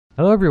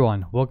Hello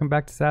everyone, welcome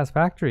back to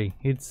Satisfactory.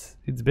 It's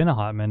been a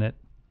hot minute.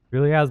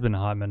 Really has been a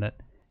hot minute.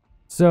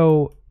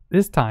 So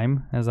this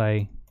time, as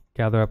I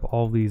gather up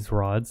all these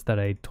rods that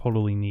I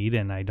totally need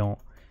and I don't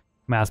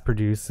mass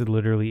produce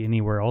literally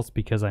anywhere else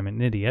because I'm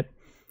an idiot.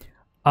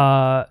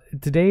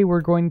 Today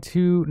we're going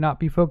to not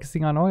be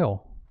focusing on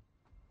oil.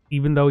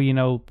 Even though, you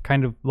know,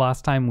 kind of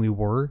last time we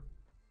were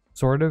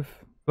sort of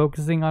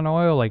focusing on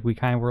oil, like we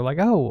kind of were like,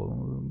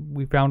 oh,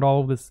 we found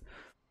all of this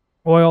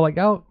oil, like,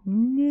 oh,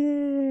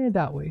 yeah,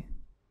 that way,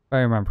 if I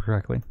remember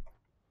correctly.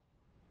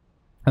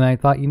 And I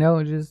thought, you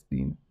know, just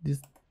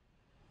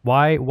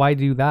why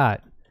do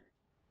that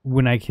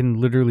when I can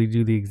literally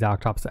do the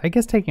exact opposite? I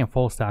guess taking a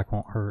full stack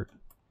won't hurt.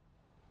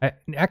 An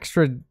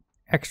extra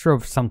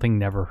of something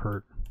never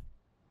hurt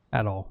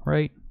at all,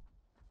 right?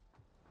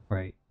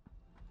 Right.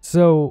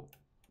 So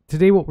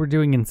today what we're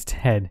doing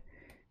instead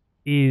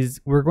is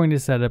we're going to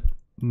set up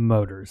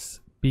motors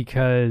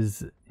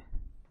because,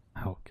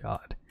 oh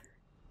god.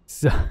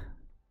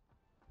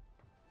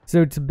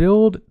 So to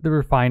build the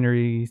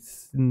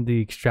refineries and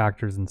the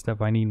extractors and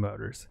stuff, I need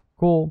motors.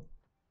 Cool.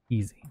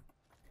 Easy.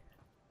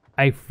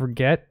 I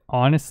forget,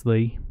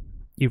 honestly,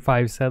 if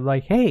I've said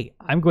like, hey,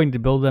 I'm going to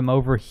build them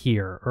over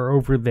here or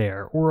over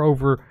there or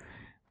over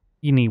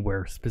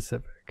anywhere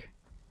specific.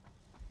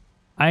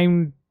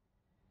 I'm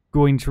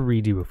going to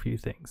redo a few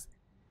things.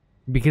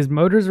 Because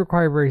motors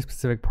require very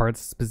specific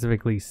parts,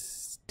 specifically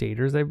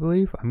stators, I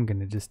believe. I'm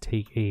going to just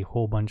take a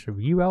whole bunch of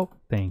you out.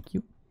 Thank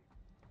you.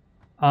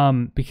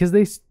 Because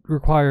they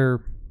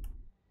require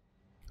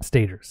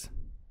stators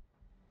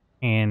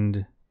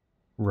and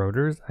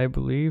rotors, I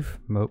believe.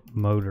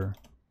 Motors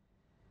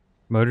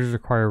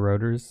require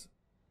rotors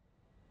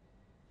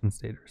and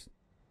stators.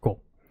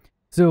 Cool.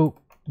 So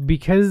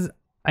because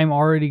I'm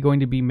already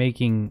going to be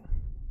making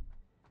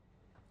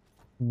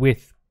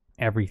with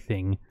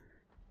everything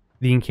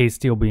the encased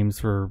steel beams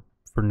for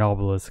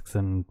nobelisks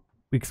and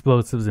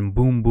explosives and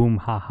boom boom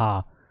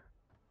haha,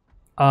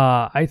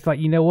 I thought,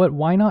 you know what,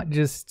 why not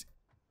just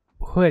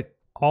put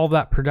all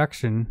that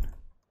production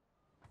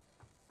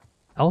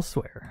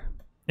elsewhere?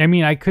 I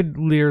mean, I could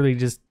literally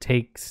just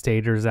take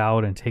stators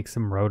out and take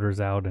some rotors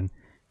out and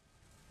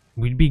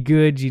we'd be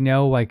good, you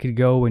know. I could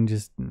go and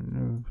just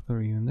throw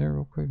you in there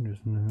real quick.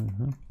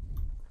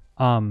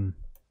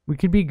 We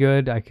could be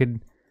good. I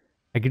could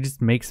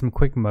just make some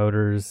quick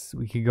motors.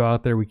 We could go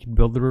out there, we could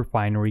build the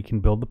refinery, we can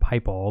build the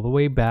pipe all the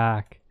way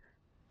back,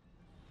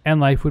 and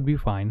life would be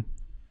fine.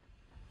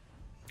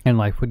 And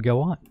life would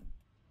go on.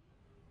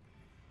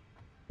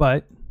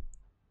 But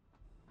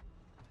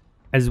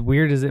as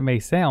weird as it may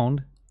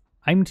sound,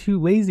 I'm too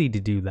lazy to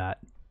do that.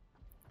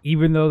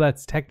 Even though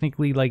that's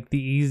technically like the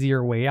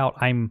easier way out,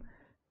 I'm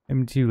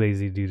too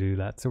lazy to do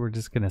that. So we're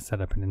just going to set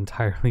up an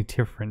entirely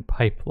different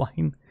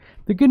pipeline.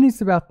 The good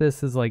news about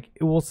this is like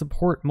it will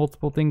support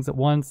multiple things at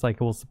once. Like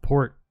it will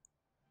support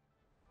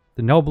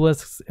the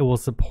nobelisks, it will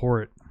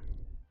support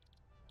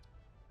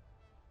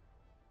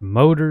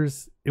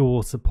motors, it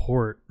will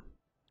support,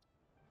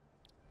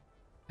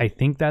 I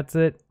think that's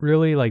it,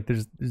 really. Like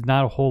there's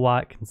not a whole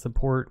lot can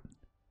support.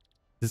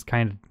 Just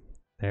kind of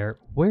there.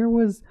 Where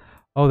was,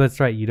 oh, that's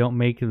right, you don't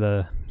make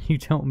the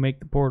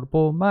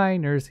portable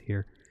miners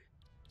here.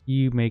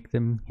 You make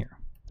them here.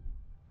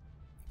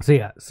 So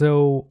yeah,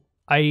 so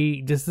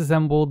I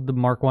disassembled the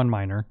Mark 1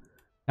 miner.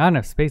 Not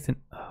enough space in,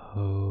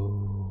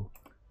 oh,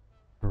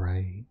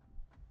 right.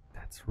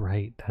 That's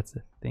right, that's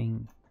a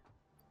thing.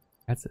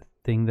 That's a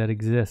thing that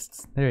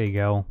exists. There you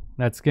go.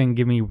 That's gonna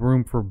give me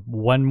room for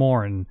one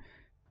more and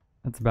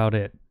that's about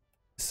it.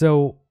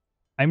 So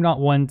I'm not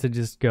one to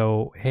just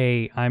go,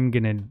 hey, I'm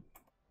gonna,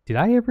 did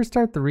I ever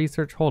start the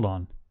research? Hold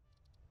on.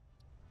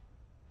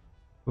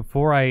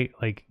 Before I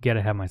like get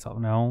ahead of myself.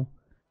 No,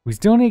 we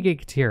still need to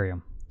get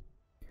Caterium.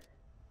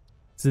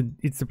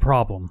 It's a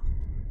problem.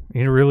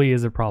 It really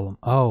is a problem.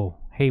 Oh,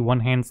 hey, one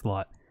hand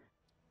slot.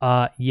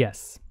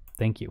 Yes,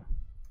 thank you.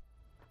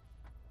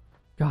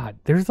 God,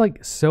 there's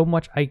like so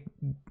much.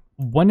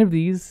 One of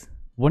these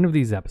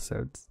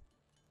episodes,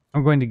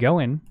 I'm going to go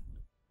in.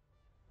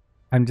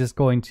 I'm just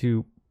going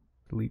to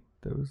delete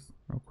those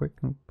real quick.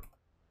 Nope.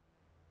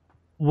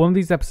 One of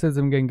these episodes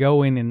I'm going to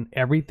go in and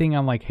everything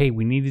I'm like, hey,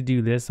 we need to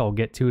do this. I'll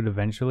get to it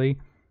eventually.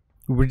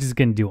 We're just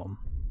going to do them.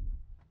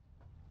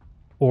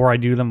 Or I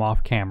do them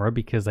off camera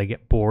because I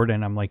get bored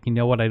and I'm like, you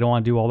know what? I don't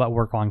want to do all that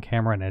work on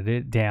camera and edit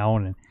it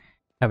down and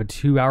have a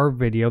 2-hour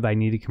video that I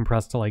need to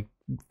compress to like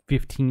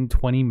 15,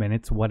 20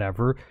 minutes,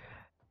 whatever.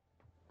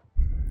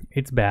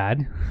 It's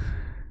bad.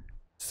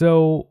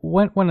 So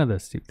one of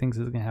those two things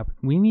is going to happen.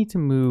 We need to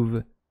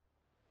move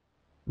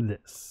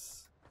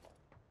this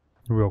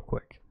real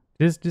quick.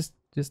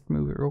 Just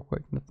move it real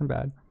quick. Nothing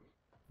bad.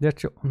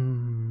 That's your,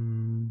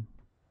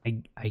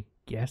 I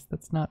guess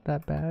that's not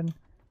that bad.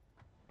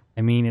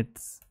 I mean,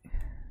 it's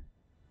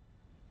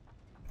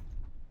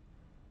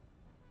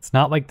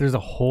not like there's a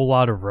whole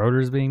lot of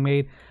rotors being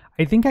made.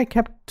 I think I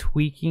kept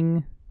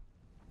tweaking.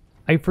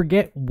 I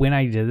forget when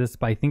I did this,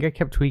 but I think I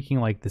kept tweaking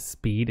like the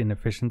speed and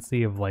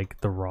efficiency of like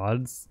the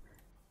rods,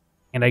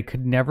 and I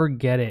could never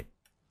get it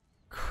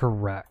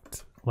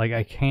correct. Like,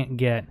 I can't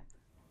get...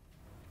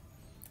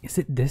 Is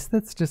it this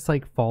that's just,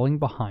 like, falling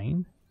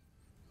behind?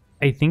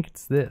 I think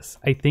it's this.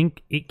 I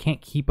think it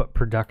can't keep up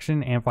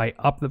production, and if I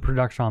up the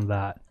production on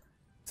that...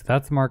 So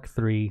that's Mark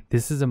 3.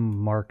 This is a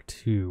Mark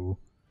 2.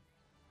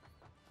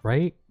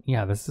 Right?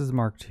 Yeah, this is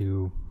Mark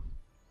 2.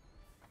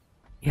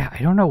 Yeah,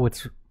 I don't know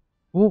what's...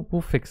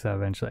 We'll fix that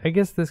eventually. I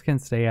guess this can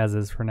stay as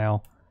is for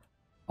now.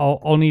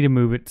 I'll need to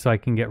move it so I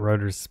can get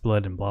rotors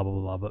split and blah, blah,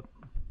 blah, but...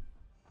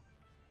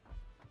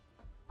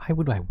 Why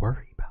would I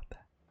worry about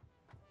that?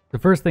 The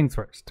first things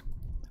first.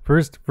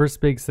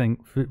 First big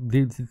thing...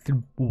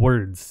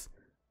 Words.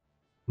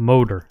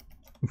 Motor.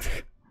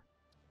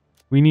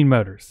 We need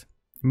motors.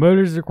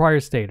 Motors require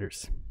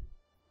stators.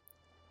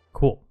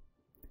 Cool.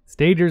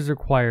 Stators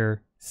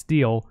require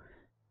steel.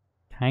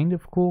 Kind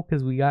of cool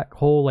because we got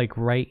coal like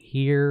right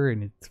here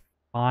and it's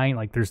fine.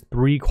 Like there's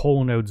 3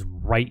 coal nodes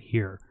right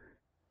here.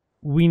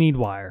 We need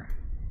wire.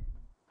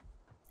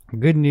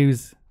 Good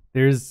news,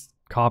 there's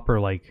copper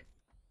like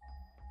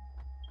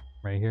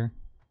right here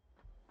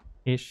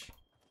ish.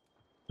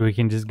 So we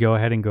can just go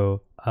ahead and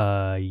go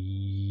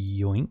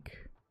yoink.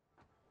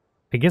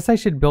 I guess I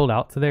should build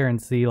out to there and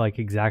see like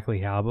exactly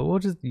how, but we'll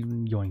just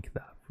yoink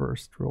that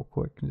first real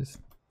quick.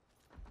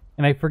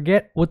 And I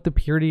forget what the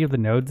purity of the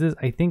nodes is.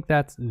 I think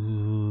that's...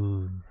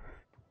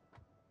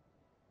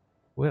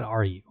 What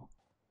are you?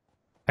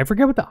 I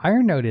forget what the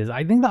iron node is.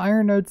 I think the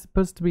iron node's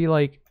supposed to be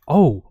like...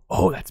 Oh,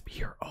 that's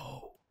pure.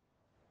 Oh.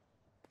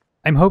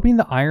 I'm hoping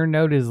the iron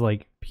node is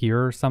like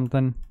pure or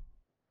something.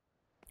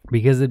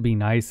 Because it'd be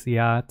nice,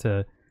 yeah,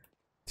 to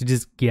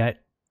just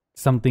get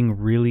something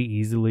really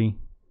easily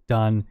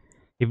done.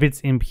 If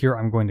it's impure,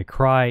 I'm going to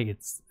cry.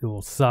 It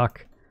will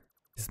suck.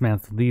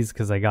 Dismantle these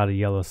because I got a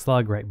yellow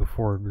slug right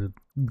before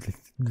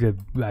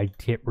I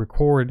hit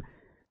record.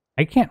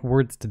 I can't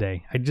words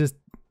today. I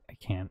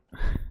can't.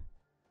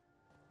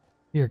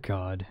 Dear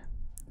God.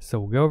 So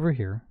we'll go over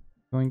here.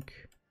 Boink.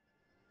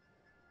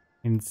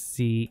 And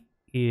see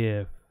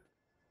if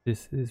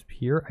this is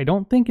pure. I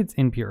don't think it's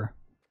impure.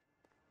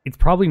 It's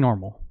probably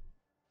normal.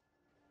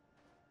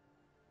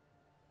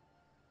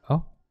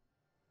 Oh.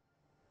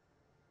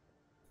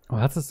 Oh,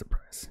 that's a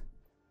surprise.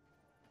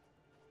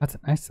 That's a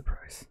nice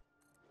surprise.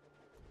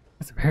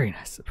 That's a very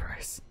nice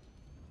surprise.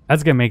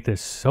 That's gonna make this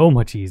so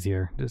much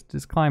easier.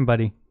 Just climb,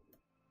 buddy.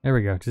 There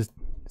we go. Just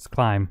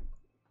climb.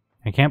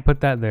 I can't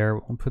put that there.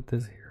 We'll put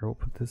this here. We'll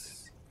put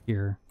this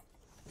here.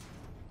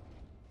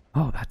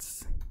 Oh,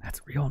 that's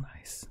real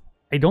nice.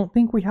 I don't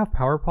think we have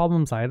power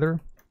problems either.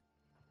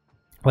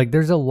 Like,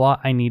 there's a lot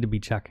I need to be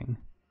checking.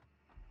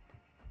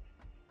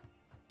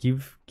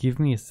 Give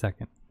me a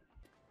second.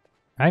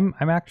 I'm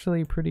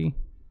actually pretty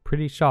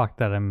shocked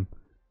that I'm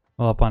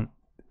well up on.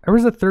 There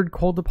was a third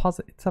coal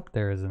deposit. It's up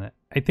there, isn't it?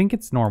 I think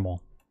it's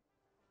normal.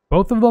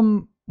 Both of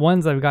them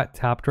ones I've got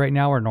tapped right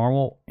now are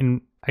normal,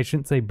 and I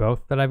shouldn't say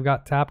both that I've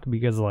got tapped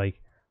because like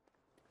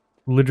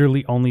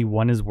literally only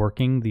one is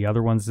working. The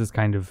other one's just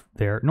kind of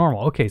there.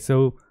 Normal. Okay,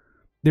 so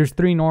there's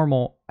 3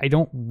 normal. I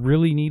don't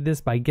really need this,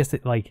 but I guess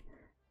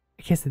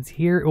it's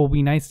here. It will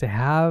be nice to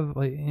have.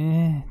 Like,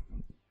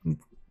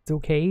 it's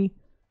okay.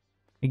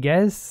 I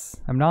guess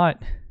I'm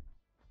not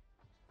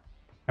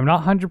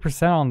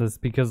 100% on this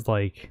because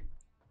like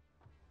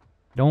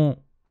I don't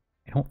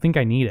think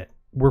I need it.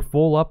 We're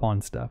full up on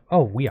stuff.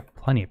 Oh, we have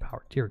plenty of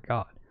power. Dear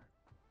God.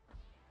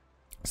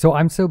 So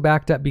I'm so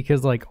backed up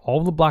because like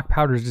all the black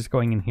powder is just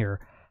going in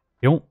here.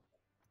 I don't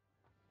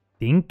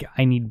think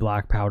I need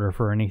black powder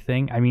for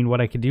anything. I mean,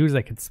 what I could do is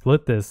I could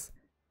split this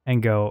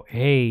and go,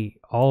 hey,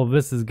 all of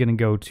this is gonna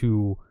go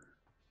to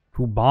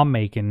bomb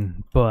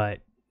making,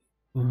 but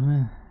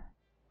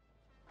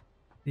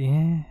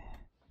yeah.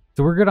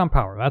 So we're good on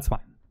power. That's fine.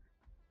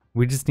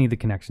 We just need the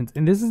connections.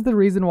 And this is the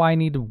reason why I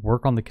need to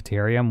work on the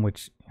Caterium,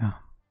 which... Oh,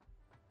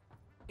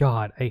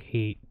 God,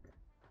 I'm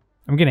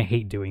going to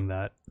hate doing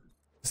that.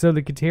 So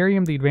the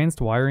Caterium, the advanced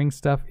wiring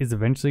stuff, is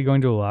eventually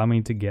going to allow me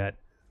to get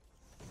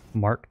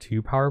Mark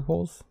II power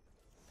poles.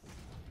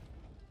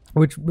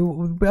 Which,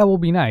 that will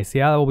be nice.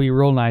 Yeah, that will be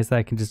real nice that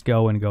I can just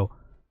go and go...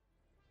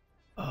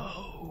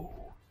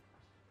 Oh,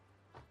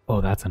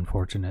 that's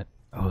unfortunate.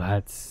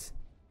 That's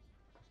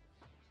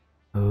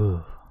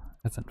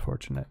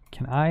unfortunate.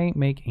 Can I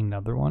make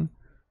another one?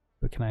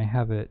 But can I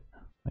have it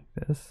like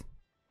this?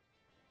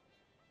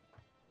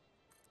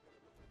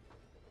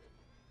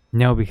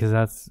 No, because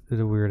that's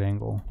a weird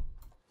angle.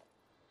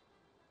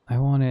 I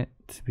want it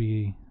to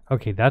be...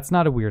 Okay, that's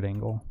not a weird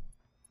angle.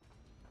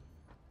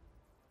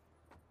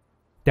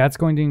 That's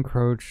going to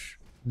encroach.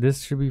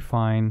 This should be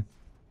fine.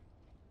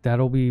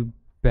 That'll be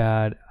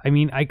bad. I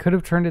mean, I could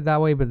have turned it that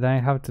way, but then I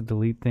have to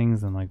delete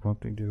things and like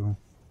what they do.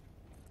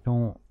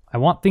 I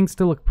want things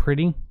to look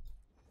pretty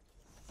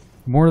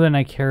more than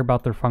I care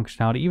about their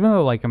functionality, even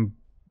though like I'm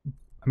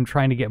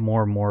trying to get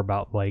more and more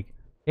about like,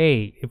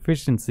 hey,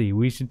 efficiency,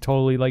 we should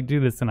totally like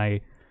do this. And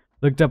I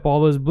looked up all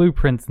those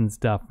blueprints and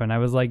stuff and I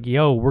was like,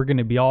 yo, we're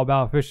gonna be all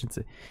about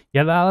efficiency.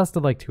 Yeah, that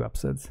lasted like 2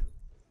 episodes,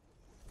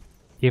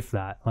 if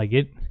that. Like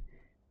it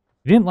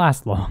didn't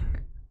last long.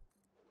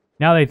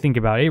 Now that I think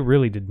about it, it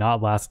really did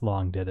not last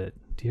long, did it?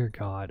 dear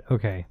God.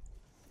 Okay.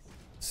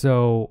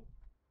 So,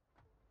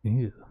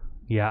 ew.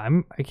 Yeah,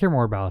 I care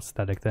more about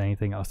aesthetic than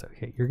anything else.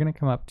 Okay, you're gonna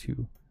come up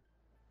to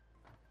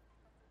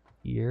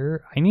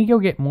here. I need to go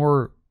get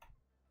more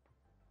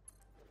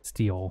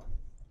steel.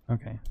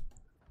 Okay.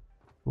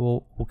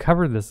 We'll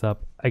cover this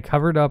up. I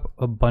covered up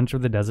a bunch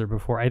of the desert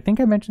before. I think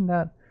I mentioned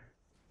that.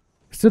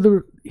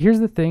 So here's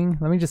the thing.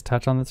 Let me just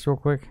touch on this real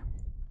quick.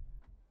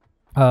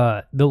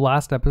 The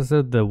last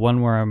episode, the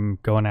one where I'm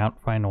going out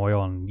to find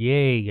oil, and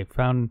yay, I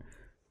found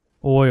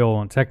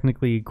oil, and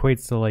technically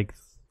equates to like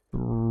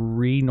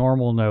 3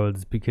 normal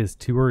nodes because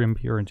 2 are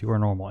impure and 2 are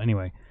normal.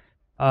 Anyway,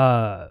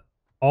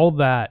 all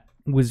that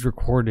was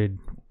recorded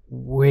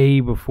way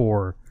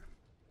before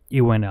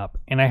it went up,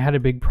 and I had a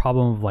big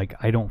problem of like,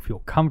 I don't feel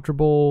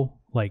comfortable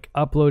like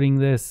uploading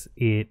this.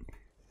 It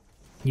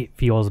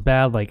feels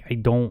bad. Like, I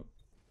don't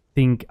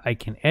think I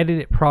can edit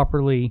it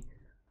properly.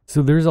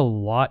 So there's a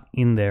lot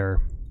in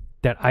there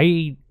that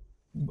I,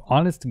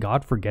 honest to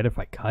God, forget if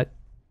I cut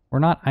or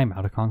not. I'm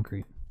out of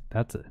concrete.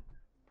 That's a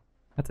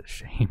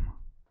shame.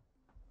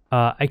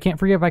 I can't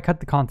forget if I cut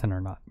the content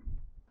or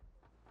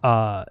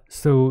not.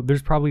 So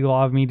there's probably a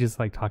lot of me just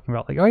like talking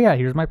about like, oh yeah,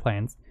 here's my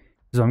plans.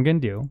 Here's what I'm gonna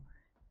do.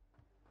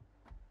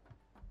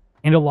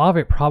 And a lot of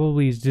it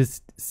probably is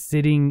just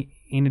sitting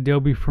in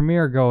Adobe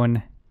Premiere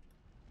going,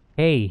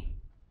 hey,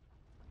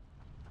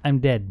 I'm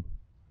dead.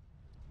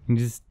 And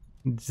just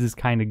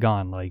kind of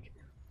gone. Like,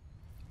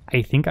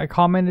 I think I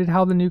commented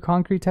how the new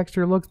concrete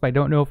texture looks, but I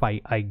don't know if I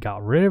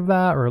got rid of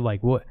that or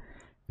like what.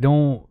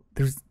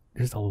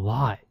 There's a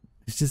lot.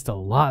 It's just a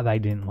lot that I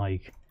didn't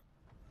like.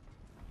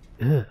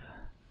 Ugh.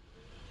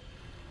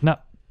 No,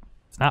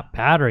 it's not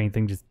bad or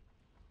anything. Just,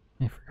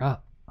 I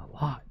forgot a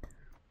lot.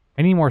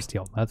 I need more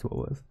steel. That's what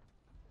it was.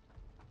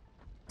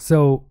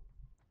 So,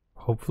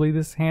 hopefully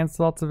this hand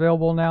slot's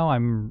available now.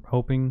 I'm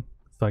hoping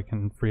so I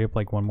can free up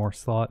like 1 more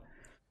slot.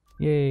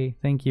 Yay,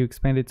 thank you,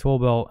 expanded tool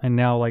belt. And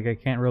now like I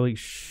can't really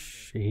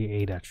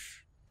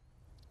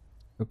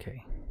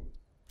okay.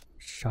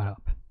 Shut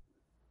up.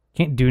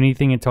 Can't do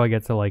anything until I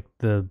get to like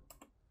the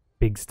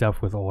big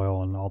stuff with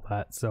oil and all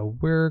that. So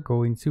we're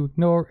going to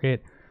ignore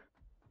it.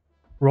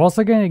 We're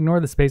also going to ignore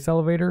the space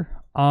elevator.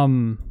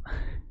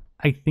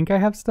 I think I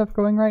have stuff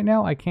going right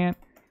now. I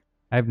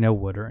have no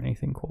wood or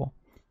anything cool.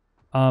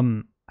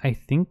 I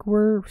think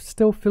we're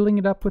still filling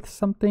it up with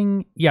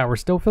something. Yeah, we're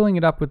still filling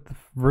it up with the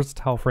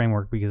versatile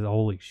framework because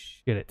holy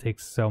shit, it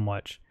takes so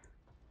much.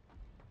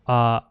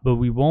 But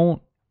we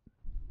won't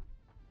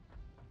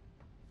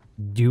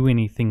do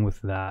anything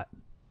with that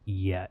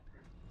yet.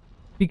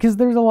 Because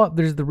there's a lot.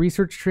 There's the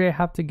research tree I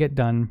have to get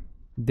done.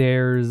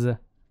 There's,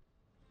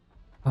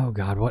 oh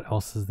God, what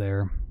else is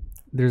there?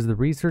 There's the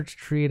research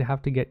tree to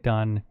have to get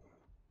done.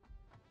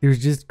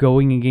 There's just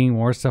going and getting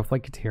more stuff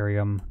like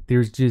Ethereum.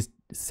 There's just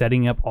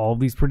setting up all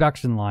these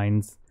production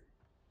lines.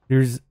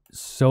 There's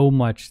so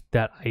much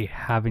that I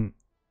haven't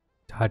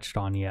touched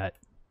on yet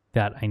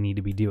that I need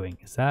to be doing.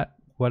 Is that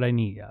what I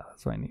need? Yeah,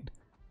 that's what I need.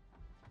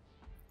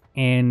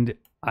 And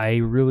I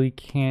really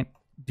can't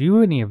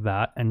do any of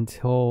that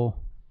until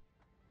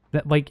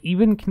that, like,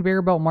 even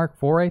conveyor belt Mark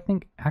IV, I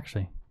think.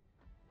 Actually,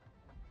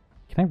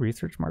 can I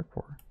research Mark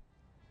IV?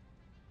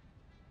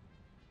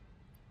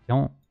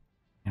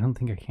 I don't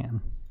think I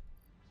can.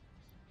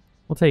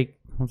 We'll take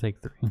 3.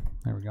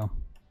 There we go.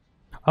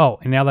 Oh,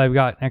 and now that I've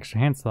got an extra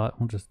hand slot,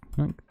 we'll just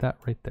link that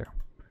right there.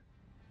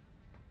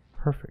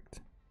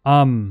 Perfect.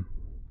 I don't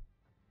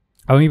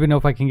even know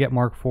if I can get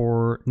Mark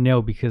IV.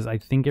 No, because I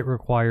think it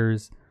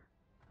requires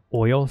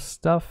oil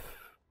stuff,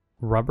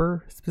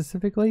 rubber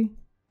specifically.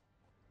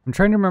 I'm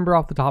trying to remember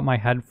off the top of my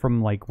head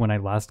from like when I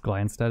last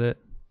glanced at it.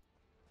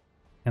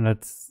 And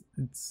it's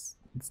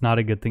not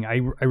a good thing.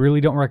 I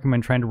really don't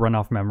recommend trying to run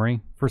off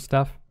memory for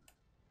stuff.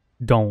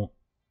 Don't.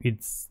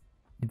 It's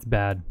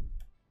bad.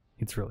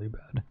 It's really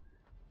bad.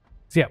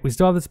 So yeah, we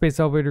still have the space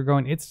elevator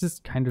going. It's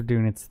just kind of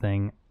doing its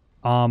thing.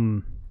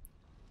 7,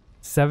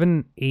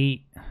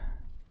 8.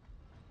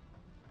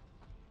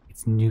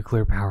 It's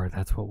nuclear power.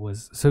 That's what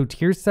was. So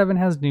tier 7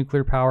 has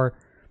nuclear power.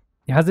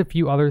 It has a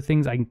few other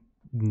things I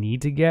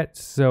need to get.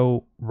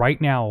 So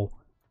right now,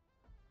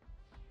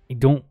 I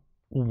don't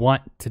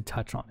want to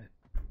touch on it.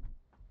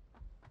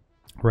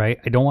 Right?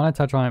 I don't want to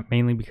touch on it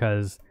mainly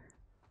because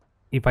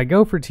if I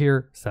go for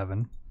tier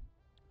 7,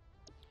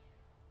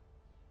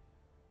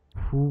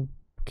 who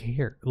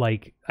cares?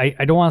 Like,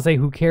 I don't want to say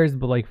who cares,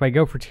 but like if I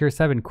go for tier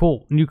 7,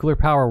 cool, nuclear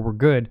power, we're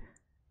good.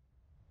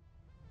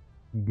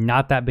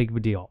 Not that big of a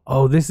deal.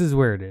 Oh, this is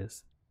where it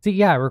is. See,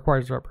 yeah, it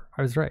requires rubber.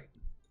 I was right.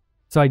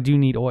 So I do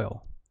need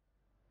oil.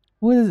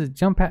 What is it?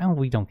 Jump pad? Oh,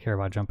 we don't care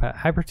about jump pad.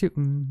 Hyper tube?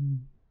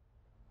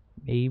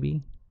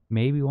 Maybe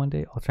one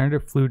day.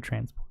 Alternative fluid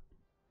transport.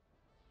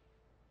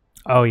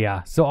 Oh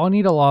yeah. So I'll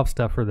need a lot of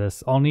stuff for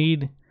this. I'll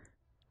need,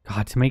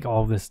 God, to make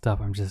all of this stuff.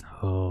 I'm just,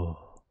 oh.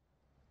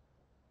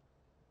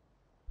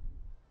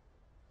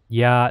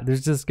 Yeah,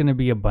 there's just gonna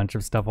be a bunch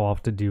of stuff I'll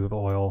have to do with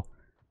oil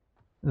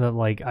that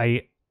like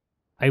I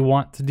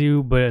want to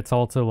do, but it's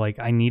also like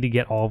I need to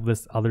get all of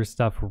this other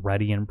stuff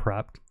ready and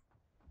prepped.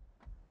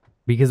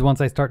 Because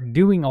once I start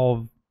doing all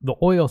of the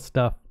oil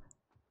stuff,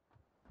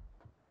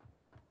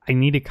 I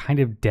need to kind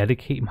of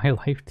dedicate my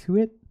life to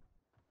it.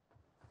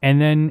 And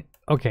then,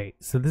 okay,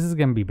 so this is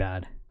going to be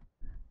bad.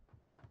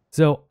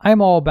 So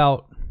I'm all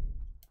about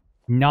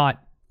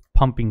not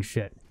pumping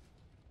shit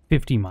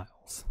 50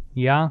 miles.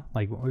 Yeah,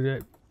 like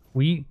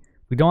we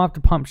don't have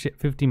to pump shit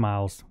 50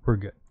 miles. We're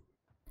good.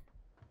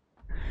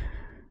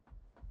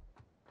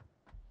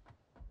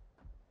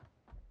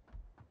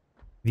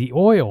 The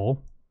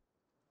oil,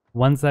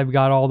 once I've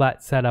got all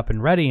that set up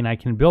and ready and I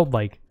can build,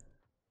 like,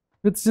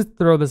 let's just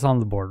throw this on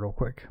the board real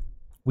quick.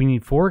 We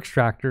need 4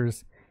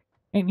 extractors.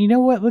 And you know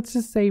what? Let's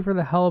just say for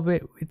the hell of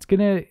it, it's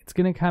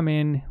gonna come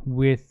in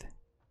with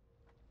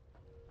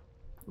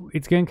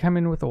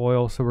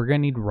oil, so we're gonna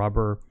need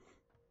rubber.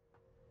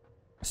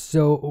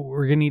 So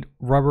we're gonna need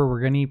rubber, we're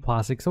gonna need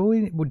plastic. So we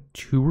need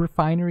 2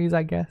 refineries,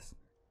 I guess.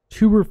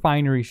 2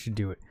 refineries should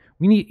do it.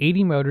 We need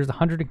 80 motors,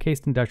 100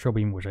 encased industrial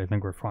beam, which I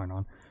think we're fine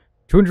on.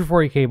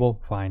 240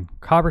 cable, fine.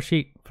 Copper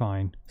sheet,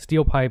 fine.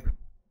 Steel pipe,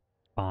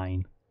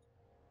 fine.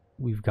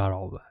 We've got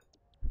all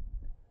that.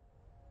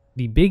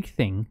 The big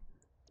thing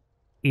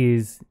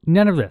is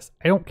none of this.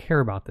 I don't care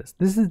about this.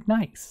 This is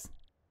nice.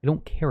 I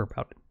don't care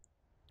about it.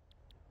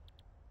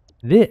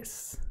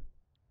 This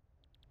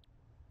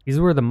is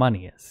where the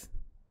money is.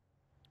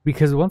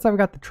 Because once I've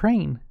got the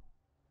train,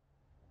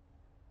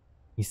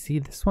 you see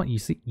this one? You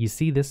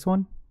see this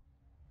one?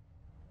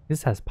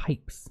 This has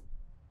pipes.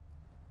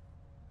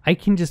 I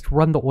can just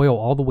run the oil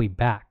all the way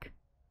back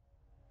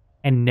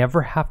and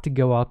never have to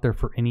go out there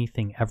for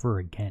anything ever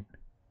again.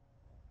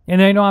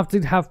 And I don't have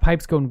to have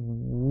pipes going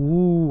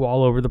woo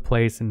all over the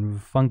place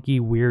and funky,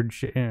 weird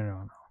shit. I don't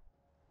know.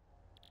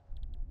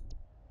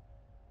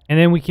 And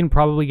then we can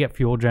probably get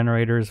fuel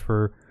generators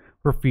for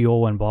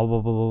fuel and blah,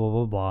 blah, blah, blah,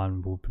 blah, blah,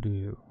 and blah, blah,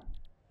 blah.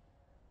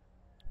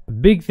 The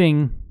big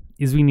thing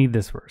is we need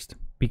this first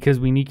because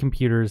we need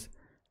computers.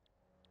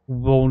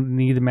 We'll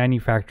need the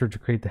manufacturer to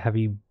create the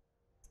heavy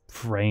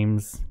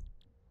frames,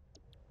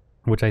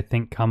 which I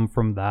think come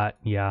from that.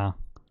 Yeah.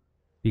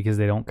 Because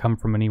they don't come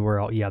from anywhere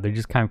else. Yeah, they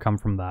just kind of come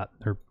from that.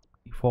 They're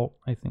default,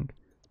 I think.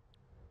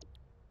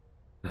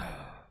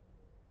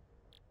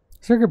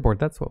 Circuit board,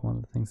 that's what one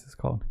of the things is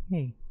called.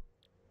 Yay.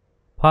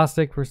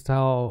 Plastic,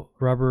 versatile,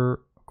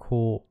 rubber,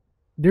 cool.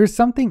 There's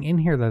something in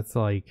here that's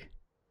like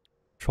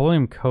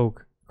petroleum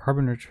coke,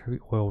 carbon-rich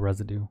oil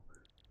residue.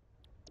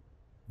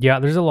 Yeah,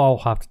 there's a lot I'll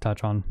have to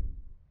touch on.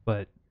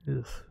 But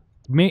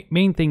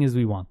main thing is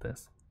we want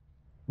this.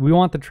 We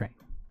want the train.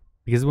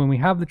 Because when we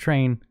have the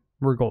train,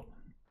 we're golden.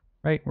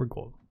 Right? We're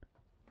golden.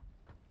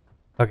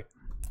 Okay.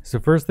 So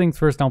first things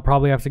first, I'll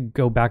probably have to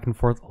go back and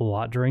forth a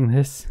lot during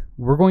this.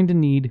 We're going to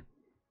need...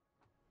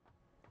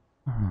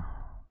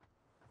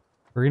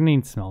 we're going to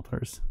need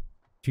smelters.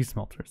 2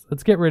 smelters.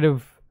 Let's get rid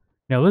of...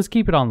 No, let's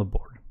keep it on the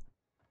board.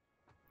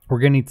 We're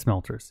going to need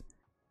smelters.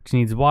 Which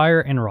needs wire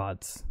and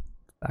rods.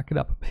 Back it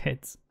up a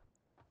bit.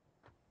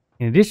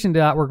 In addition to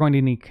that, we're going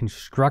to need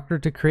constructor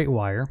to create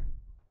wire.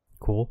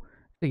 Cool.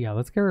 So yeah,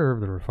 let's get rid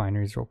of the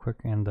refineries real quick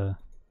and the...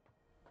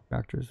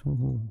 Factors.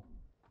 Ooh.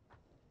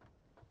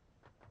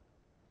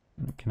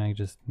 Can I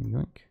just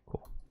yoink?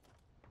 Cool.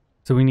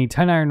 So we need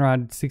 10 iron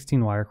rod,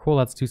 16 wire. Cool,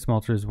 that's 2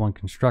 smelters, 1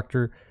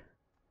 constructor.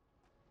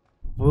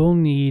 We'll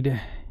need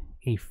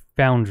a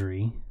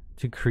foundry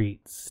to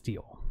create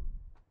steel.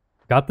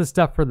 Got the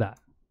stuff for that.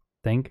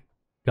 Thank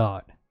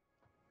God.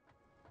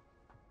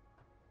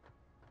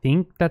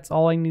 Think that's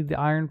all I need the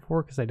iron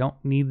for because I don't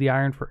need the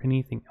iron for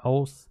anything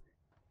else.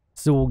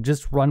 So we'll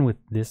just run with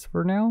this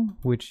for now,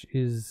 which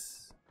is...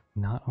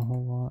 not a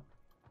whole lot.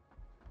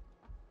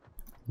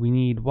 We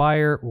need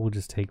wire. We'll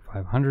just take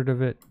 500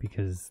 of it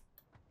because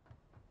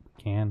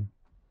we can.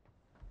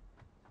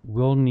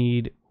 We'll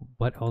need...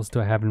 what else do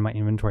I have in my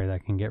inventory that I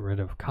can get rid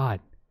of?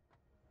 God.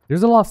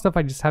 There's a lot of stuff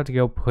I just have to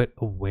go put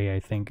away, I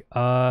think.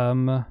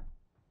 We'll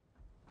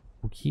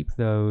keep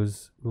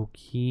those. We'll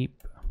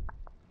keep...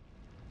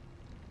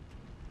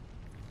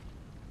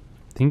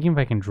 thinking if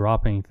I can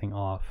drop anything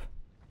off.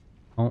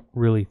 I don't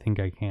really think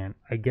I can.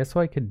 I guess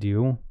what I could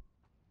do...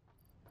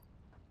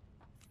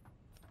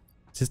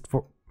 it's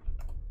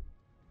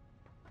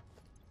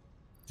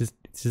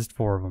just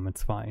 4 of them.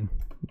 It's fine.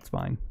 It's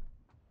fine.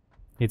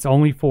 It's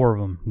only 4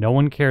 of them. No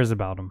one cares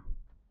about them.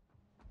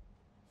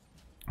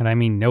 And I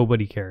mean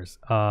nobody cares.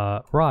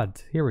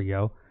 Rods. Here we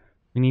go.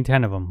 We need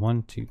 10 of them.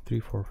 1, 2, 3,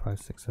 4, 5,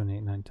 6, 7,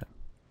 8, 9, 10.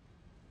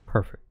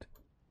 Perfect.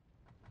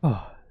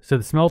 Oh, so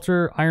the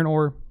smelter, iron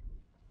ore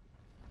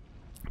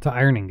to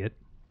iron ingot.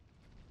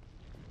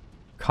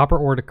 Copper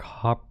ore to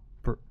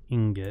copper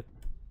ingot.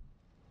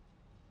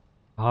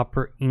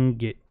 Copper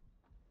ingot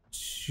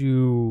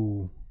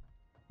to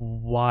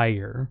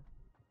wire.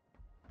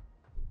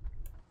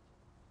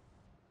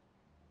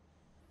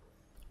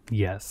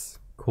 Yes,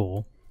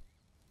 cool.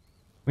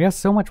 We have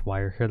so much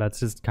wire here that's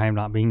just kind of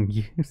not being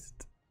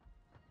used.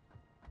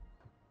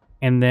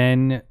 And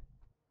then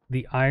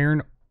the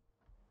iron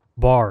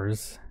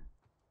bars,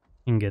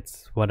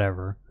 ingots,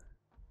 whatever,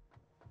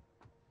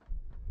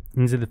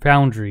 into the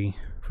foundry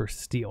for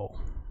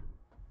steel.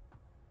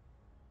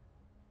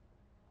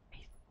 I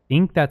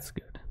think that's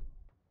good.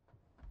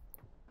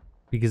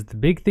 Because the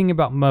big thing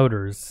about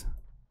motors,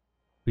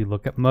 we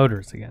look at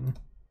motors again,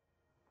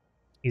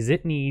 is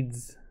it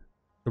needs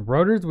the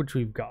rotors, which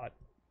we've got,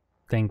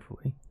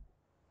 thankfully,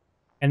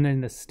 and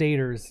then the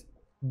stators,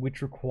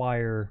 which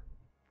require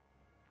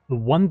the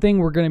one thing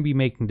we're going to be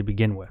making to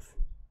begin with,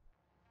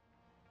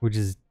 which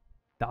is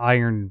the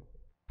iron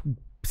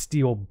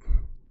steel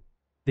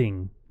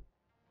thing.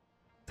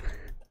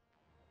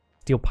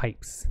 Steel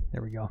pipes.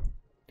 There we go.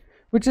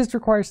 Which just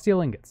requires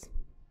steel ingots.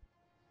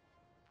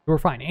 We're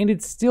fine. And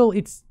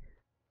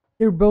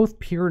they're both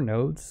pure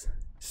nodes.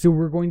 So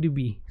we're going to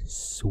be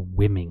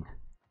swimming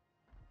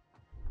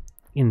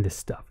in this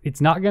stuff.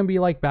 It's not going to be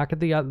like back at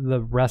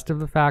the rest of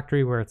the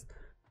factory where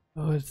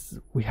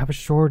we have a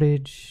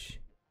shortage.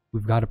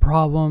 We've got a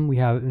problem.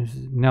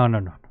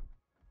 No.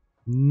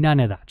 None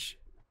of that shit.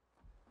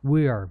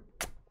 We are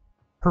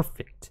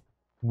perfect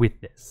with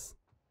this.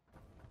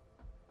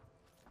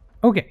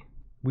 Okay.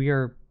 We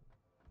are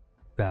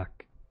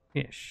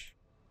back-ish.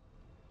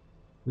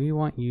 We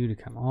want you to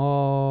come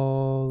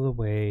all the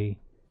way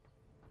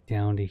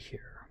down to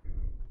here.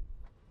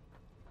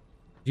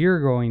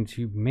 You're going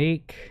to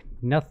make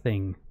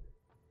nothing.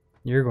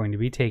 You're going to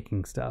be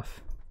taking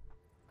stuff.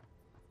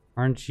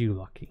 Aren't you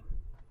lucky?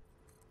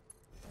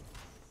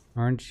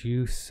 Aren't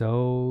you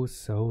so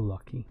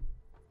lucky?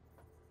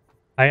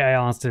 I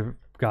honestly,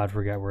 God,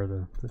 forget where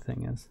the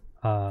thing is.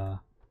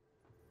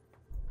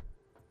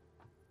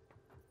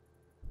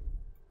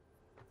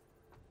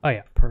 Oh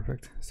yeah,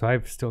 perfect. So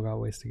I've still got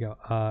ways to go.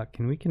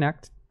 Can we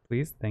connect,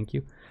 please? Thank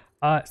you.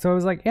 So I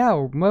was like,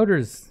 yeah,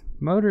 motors.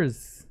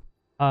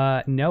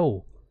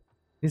 No.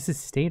 This is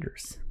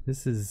stators.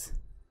 This is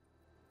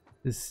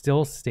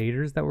still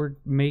stators that we're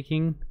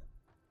making.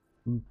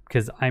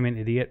 Because I'm an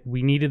idiot.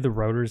 We needed the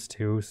rotors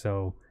too,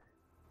 so...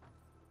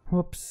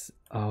 Whoops.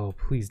 Oh,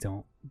 please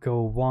don't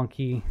go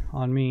wonky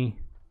on me.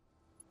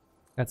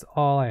 That's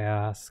all I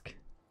ask.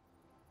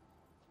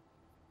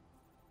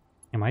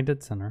 Am I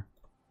dead center?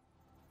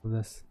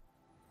 This.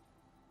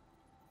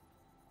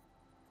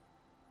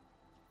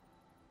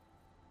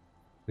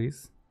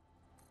 Please.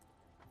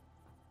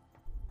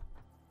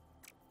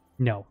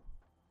 No.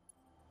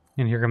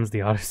 And here comes the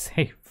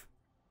autosave.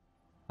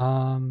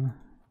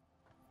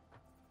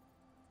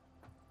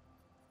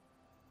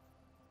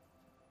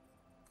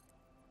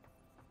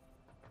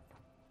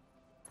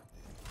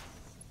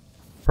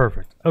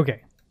 Perfect.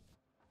 Okay.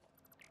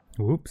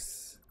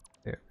 Whoops.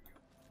 There.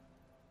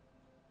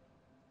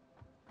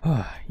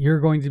 You're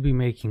going to be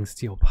making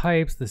steel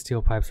pipes. The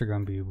steel pipes are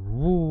going to be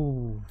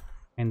woo.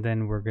 And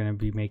then we're going to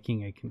be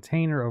making a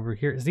container over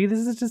here. See, this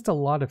is just a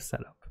lot of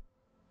setup.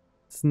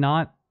 It's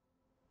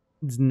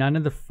none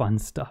of the fun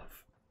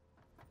stuff.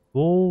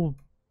 We'll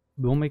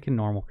make a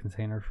normal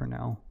container for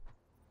now.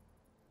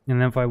 And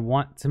then if I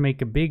want to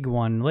make a big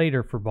one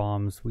later for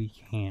bombs, we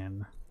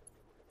can.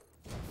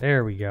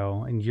 There we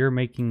go. And you're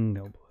making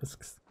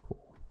obelisks.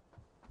 Cool.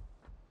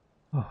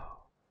 Oh,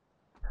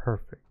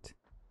 perfect.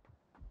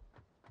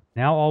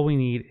 Now all we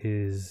need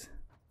is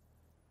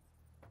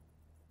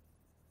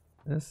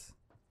this,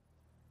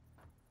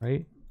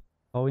 right?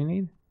 All we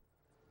need?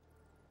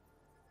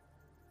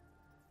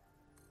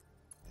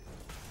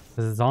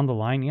 Because it's on the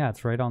line? Yeah,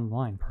 it's right on the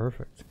line.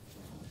 Perfect.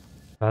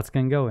 That's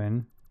going to go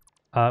in.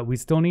 We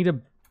still need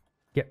to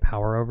get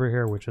power over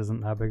here, which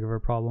isn't that big of a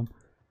problem.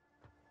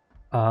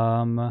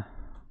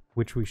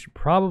 Which we should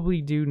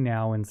probably do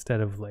now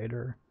instead of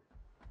later.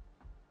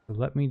 So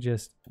let me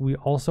just... We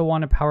also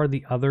want to power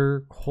the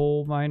other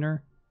coal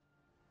miner.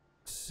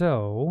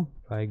 So,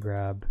 if I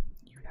grab...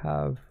 You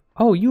have...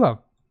 Oh, you have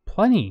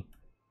plenty.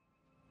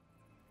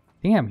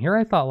 Damn, here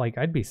I thought, like,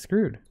 I'd be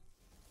screwed.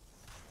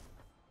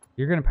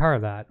 You're going to power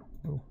that.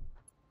 Oh.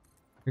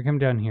 You come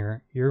down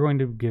here. You're going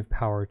to give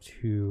power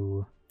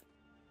to...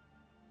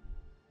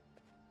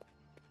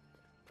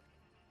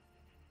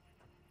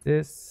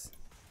 this.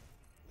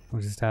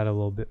 We'll just add a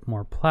little bit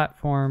more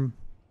platform.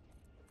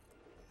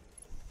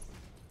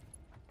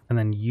 And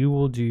then you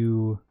will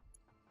do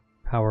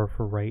power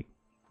for right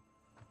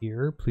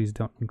here. Please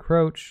don't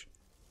encroach.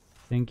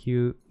 Thank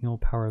you. You'll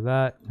power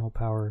that. You'll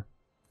power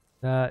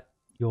that.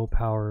 You'll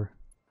power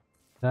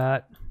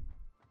that.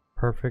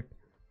 Perfect.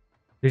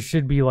 This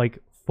should be like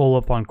full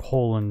up on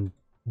coal in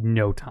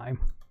no time,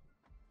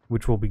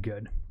 which will be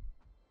good.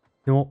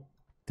 Did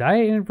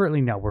I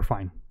inadvertently? No, we're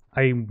fine.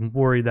 I'm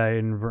worried that I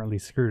inadvertently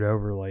screwed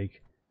over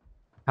like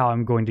how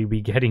I'm going to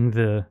be getting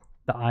the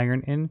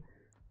iron in.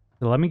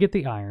 So let me get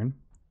the iron.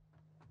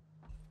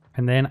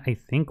 And then I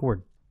think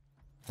we're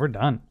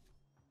done.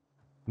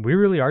 We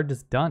really are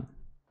just done.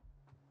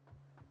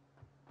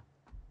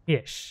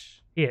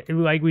 Ish. Yeah,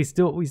 like we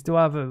still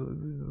have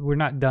we're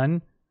not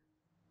done.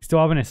 We still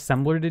have an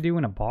assembler to do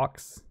in a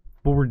box,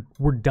 but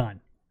we're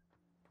done.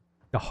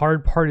 The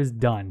hard part is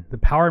done. The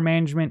power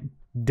management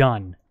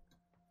done.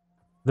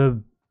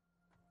 The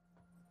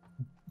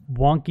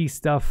wonky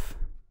stuff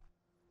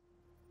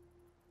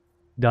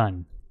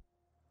done.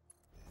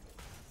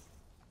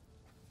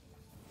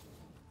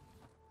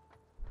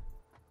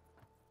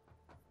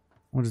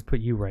 We'll just put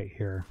you right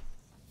here.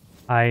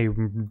 I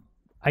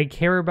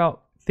care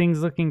about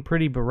things looking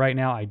pretty, but right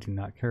now I do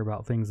not care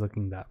about things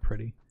looking that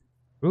pretty.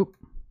 Oop.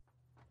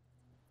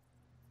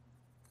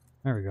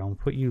 There we go. I'll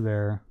put you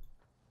there.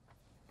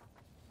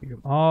 You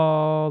come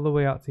all the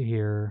way out to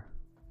here.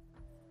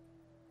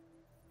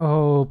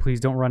 Oh,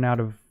 please don't run out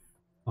of...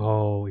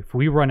 Oh, if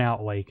we run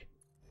out like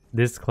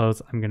this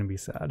close, I'm going to be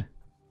sad.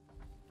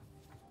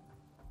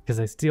 Because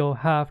I still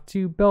have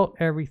to belt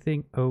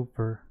everything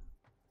over.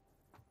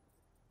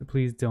 So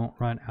please don't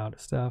run out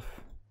of stuff.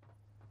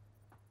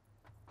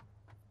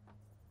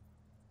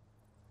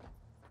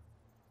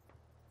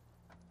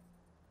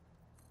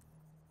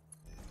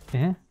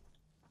 I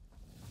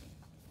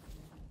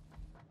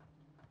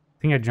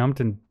think I jumped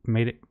and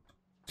made it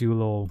do a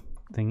little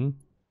thingy.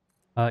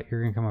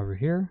 You're gonna come over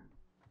here.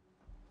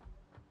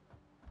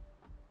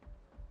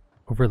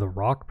 Over the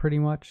rock, pretty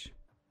much.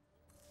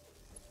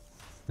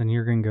 Then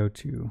you're gonna go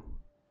to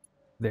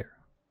there.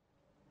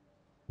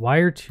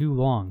 Wire too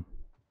long.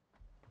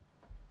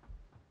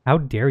 How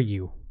dare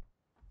you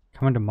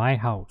come into my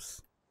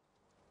house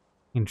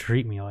and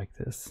treat me like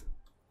this?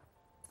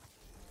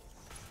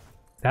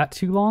 That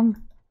too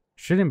long?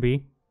 Shouldn't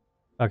be.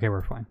 Okay,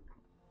 we're fine.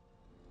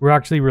 We're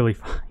actually really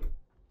fine.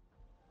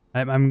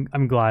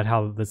 I'm glad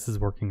how this is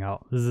working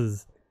out. This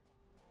is,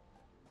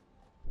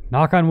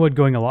 knock on wood,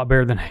 going a lot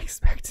better than I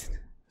expected.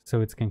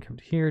 So it's gonna come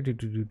to here.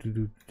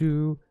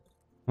 How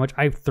much?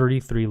 I have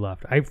 33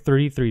 left. I have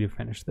 33 to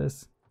finish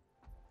this.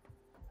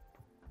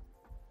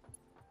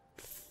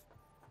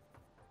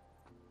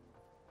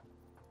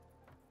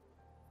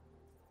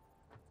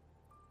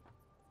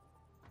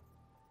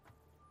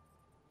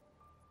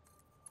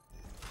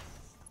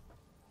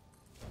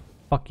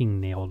 Fucking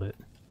nailed it.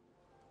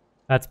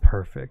 That's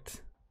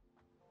perfect.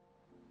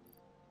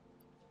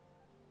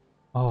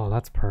 Oh,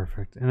 that's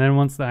perfect. And then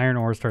once the iron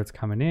ore starts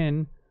coming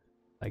in,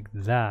 like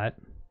that,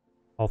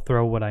 I'll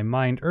throw what I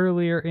mined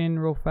earlier in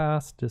real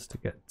fast just to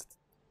get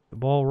the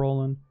ball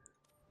rolling.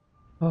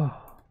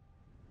 Oh,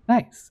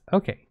 nice.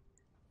 Okay.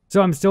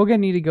 So I'm still gonna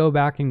need to go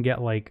back and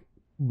get like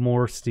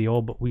more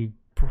steel, but we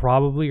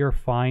probably are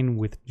fine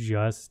with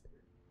just...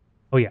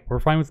 Oh yeah, we're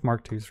fine with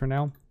Mark IIs for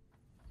now.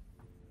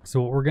 So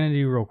what we're going to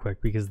do real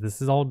quick, because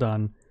this is all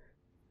done,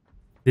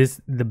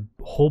 the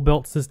whole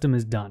belt system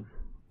is done.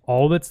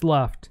 All that's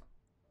left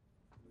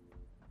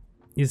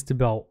is to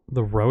belt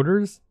the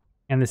rotors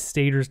and the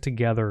stators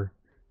together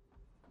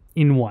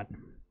in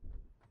one.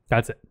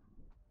 That's it.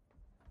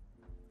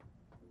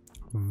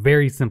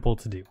 Very simple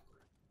to do.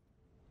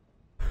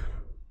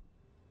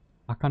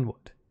 Knock on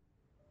wood.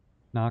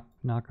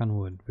 Knock on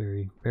wood.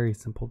 Very, very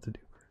simple to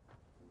do.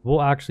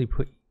 We'll actually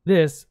put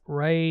this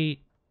right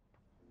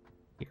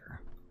here.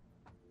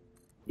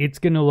 It's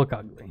going to look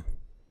ugly.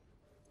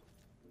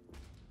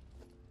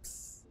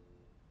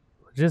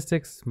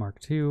 Logistics, Mark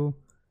II.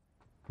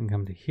 Can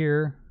come to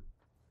here.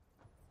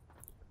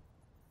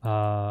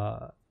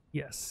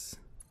 Yes.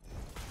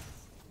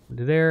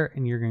 Into there,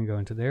 and you're going to go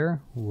into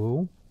there.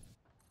 Whoa.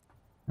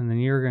 And then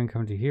you're going to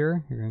come to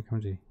here. You're going to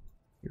come to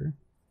here.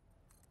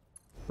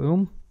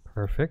 Boom.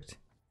 Perfect.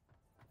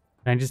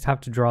 And I just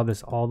have to draw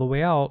this all the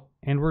way out,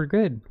 and we're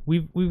good.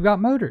 We've got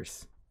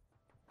motors.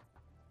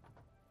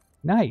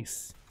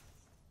 Nice.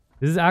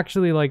 This is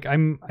actually like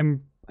I'm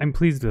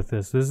pleased with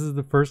this. This is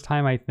the first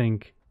time I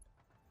think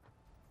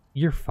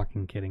you're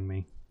fucking kidding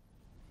me.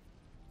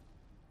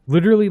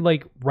 Literally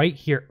like right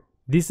here.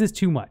 This is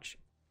too much.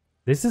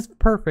 This is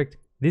perfect.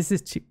 This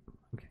is too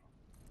okay.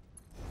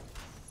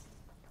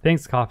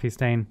 Thanks, Coffee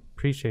Stain.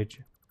 Appreciate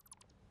you.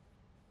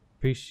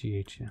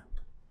 Appreciate you.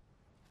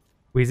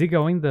 Wait, is it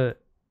going the...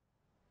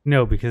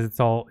 No, because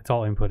it's all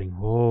inputting.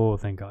 Oh,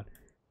 thank God.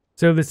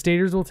 So the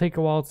stators will take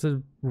a while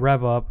to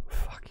rev up.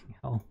 Fucking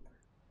hell.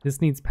 This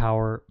needs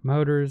power,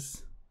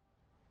 motors,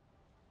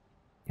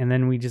 and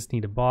then we just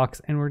need a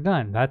box, and we're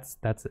done. That's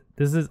it.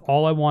 This is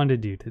all I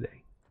wanted to do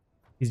today,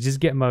 is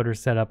just get motors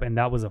set up, and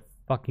that was a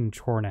fucking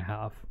chore and a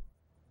half.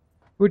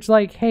 Which,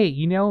 like, hey,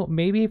 you know,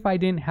 maybe if I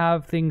didn't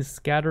have things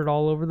scattered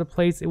all over the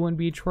place, it wouldn't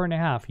be a chore and a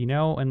half, you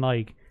know? And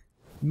like,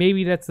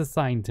 maybe that's a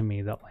sign to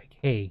me that like,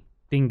 hey,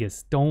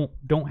 dingus, don't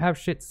have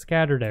shit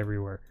scattered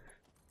everywhere.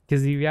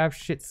 Because if you have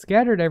shit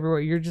scattered everywhere,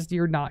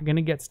 you're not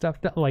gonna get stuff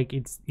done. Like,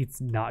 it's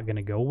not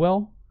gonna go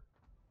well.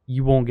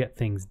 You won't get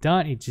things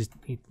done. It's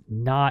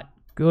not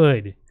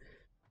good.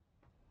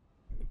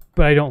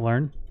 But I don't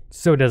learn,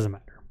 so it doesn't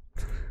matter.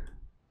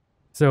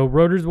 So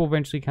rotors will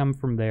eventually come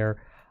from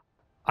there.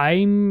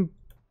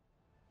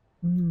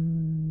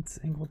 It's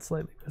angled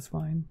slightly. That's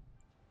fine.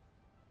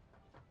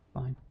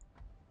 Fine.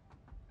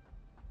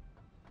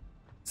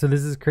 So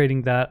this is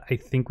creating that. I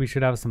think we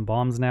should have some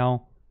bombs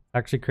now.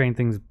 Actually creating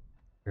things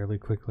fairly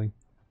quickly.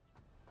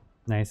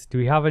 Nice. Do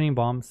we have any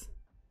bombs?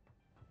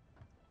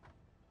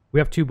 We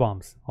have 2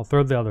 bombs. I'll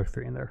throw the other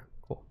 3 in there.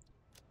 Cool.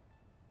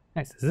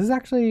 Nice. This is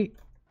actually...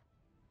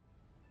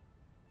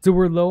 So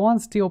we're low on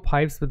steel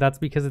pipes, but that's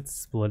because it's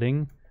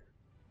splitting.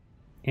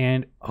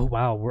 And, oh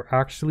wow, we're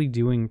actually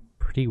doing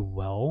pretty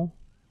well.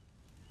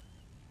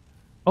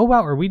 Oh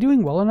wow, are we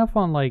doing well enough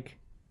on like...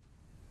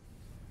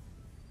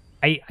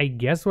 I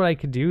guess what I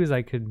could do is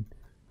I could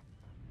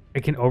I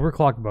can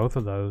overclock both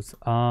of those.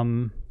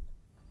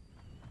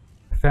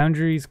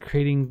 Foundry's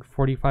creating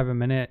 45 a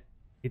minute.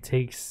 It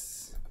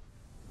takes...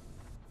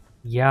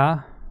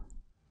 Yeah.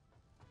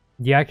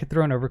 Yeah, I could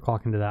throw an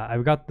overclock into that.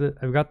 I've got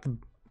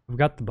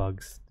the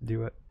bugs to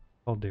do it.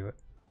 I'll do it.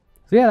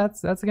 So yeah,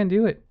 that's gonna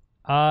do it.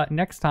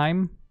 Next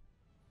time,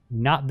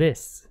 not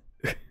this.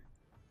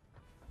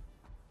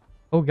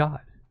 Oh god.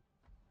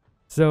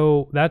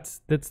 So that's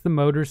the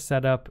motor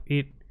setup.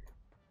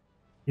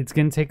 It's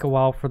gonna take a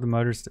while for the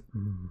motors to...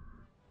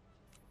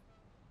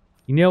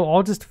 You know,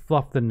 I'll just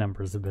fluff the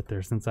numbers a bit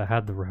there since I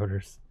had the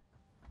rotors.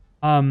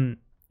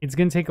 It's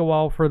gonna take a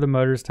while for the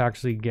motors to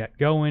actually get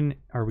going.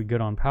 Are we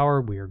good on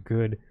power? We are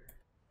good.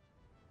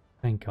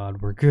 Thank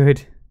God we're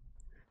good.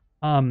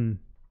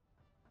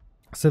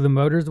 So the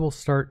motors will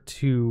start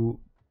to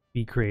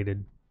be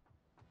created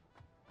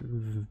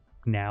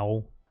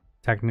now,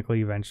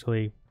 technically,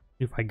 eventually,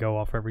 if I go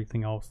off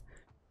everything else.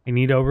 I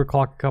need to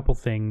overclock a couple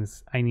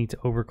things. I need to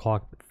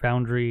overclock the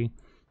foundry.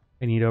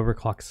 I need to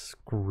overclock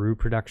screw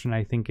production,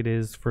 I think it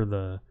is, for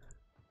the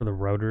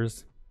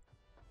rotors.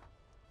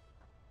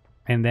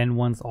 And then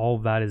once all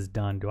of that is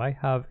done, do I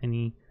have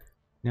any?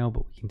 No,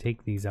 but we can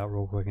take these out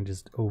real quick and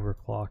just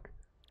overclock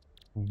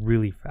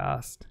really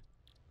fast.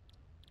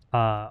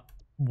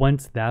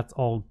 Once that's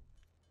all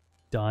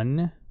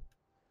done,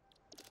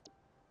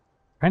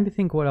 trying to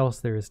think what else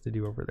there is to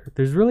do over there.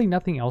 There's really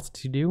nothing else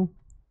to do,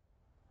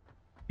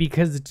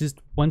 because it's just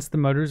once the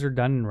motors are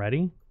done and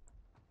ready,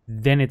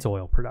 then it's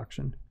oil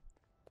production.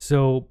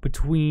 So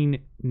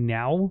between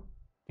now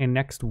and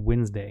next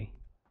Wednesday,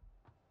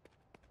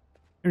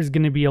 there's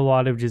going to be a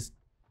lot of just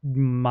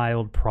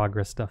mild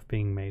progress stuff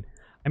being made.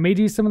 I may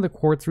do some of the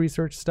quartz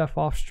research stuff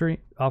off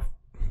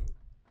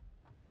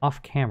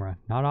camera,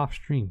 not off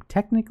stream.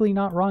 Technically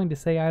not wrong to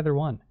say either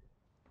one,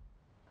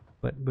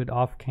 but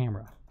off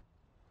camera.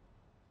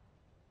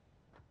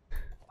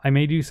 I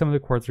may do some of the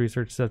quartz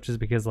research stuff just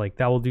because like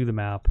that will do the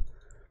map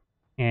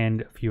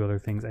and a few other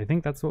things. I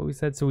think that's what we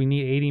said. So we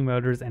need 80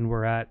 motors and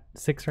we're at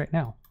 6 right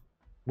now.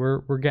 We're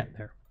getting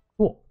there.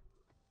 Cool.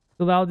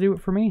 So that'll do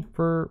it for me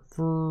for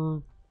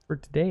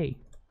today.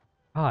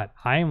 God,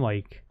 I am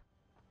like,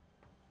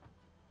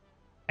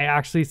 I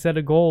actually set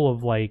a goal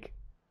of like,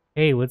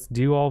 hey, let's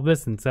do all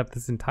this and set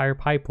this entire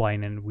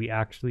pipeline, and we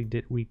actually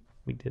did. We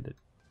did it.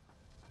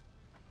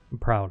 I'm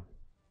proud.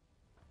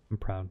 I'm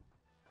proud.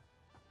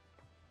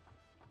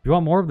 If you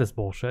want more of this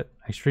bullshit,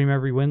 I stream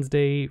every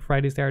Wednesday,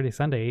 Friday, Saturday,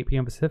 Sunday, 8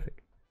 p.m.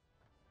 Pacific.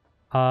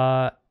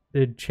 The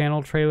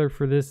channel trailer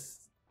for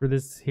this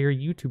here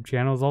YouTube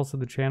channel is also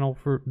the channel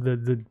for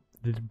the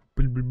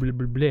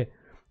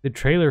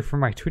trailer for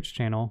my Twitch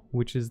channel,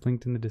 which is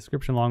linked in the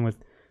description, along with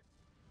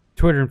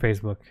Twitter and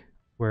Facebook,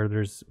 where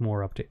there's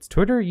more updates.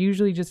 Twitter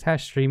usually just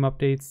has stream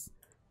updates.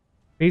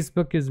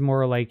 Facebook is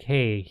more like,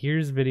 hey,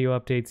 here's video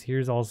updates,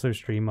 here's also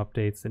stream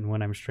updates and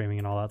when I'm streaming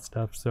and all that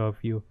stuff. So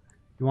if you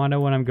want to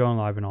know when I'm going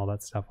live and all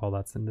that stuff, all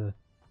that's in the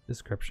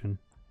description.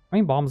 How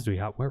many bombs do we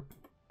have? All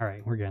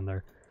right, we're getting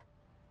there.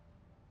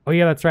 Oh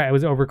yeah, that's right. I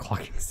was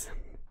overclocking.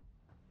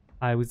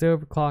 I was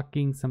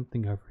overclocking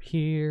something over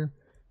here.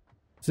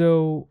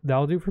 So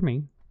that'll do it for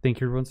me. Thank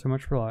you everyone so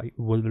much for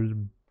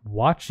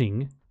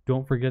watching.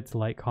 Don't forget to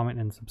like, comment,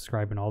 and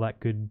subscribe and all that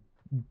good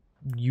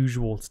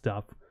usual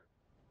stuff.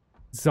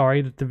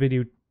 Sorry that the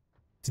video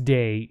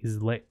today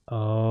is late.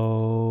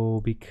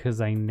 Oh,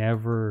 because I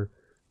never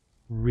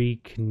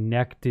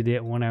reconnected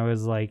it when I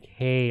was like,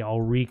 hey, I'll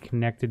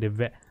reconnect it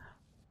event.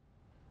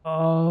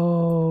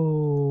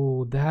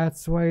 Oh,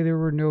 that's why there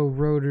were no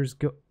rotors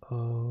go.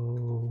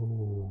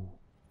 Oh.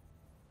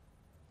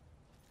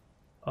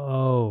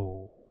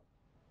 Oh.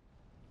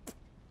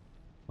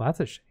 Well, that's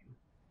a shame.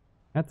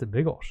 That's a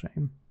big ol'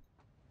 shame.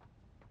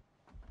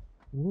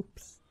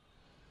 Whoops.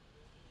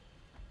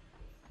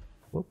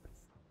 Whoops.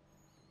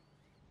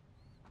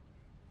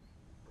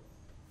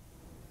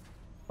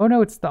 Oh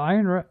no, it's the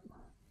iron rod.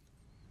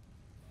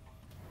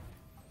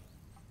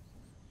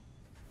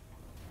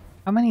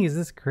 How many is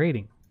this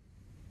creating?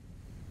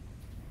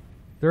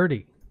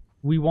 30.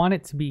 We want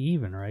it to be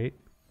even, right?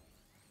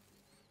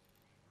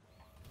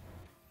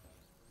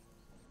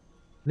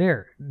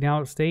 There.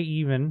 Now stay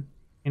even.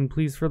 And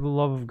please, for the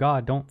love of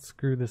God, don't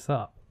screw this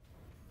up.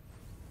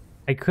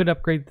 I could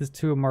upgrade this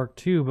to a Mark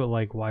II, but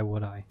like, why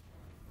would I?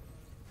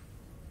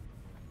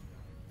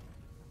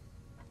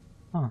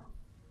 Huh.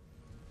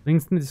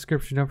 Links in the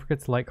description. Don't forget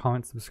to like,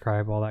 comment,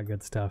 subscribe, all that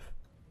good stuff.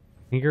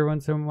 Thank you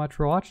everyone so much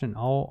for watching.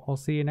 I'll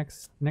see you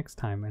next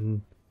time.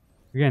 And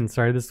again,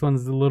 sorry this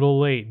one's a little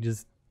late.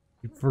 Just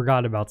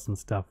forgot about some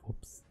stuff.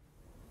 Whoops.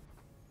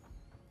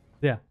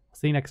 Yeah,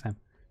 see you next time.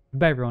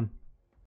 Bye everyone.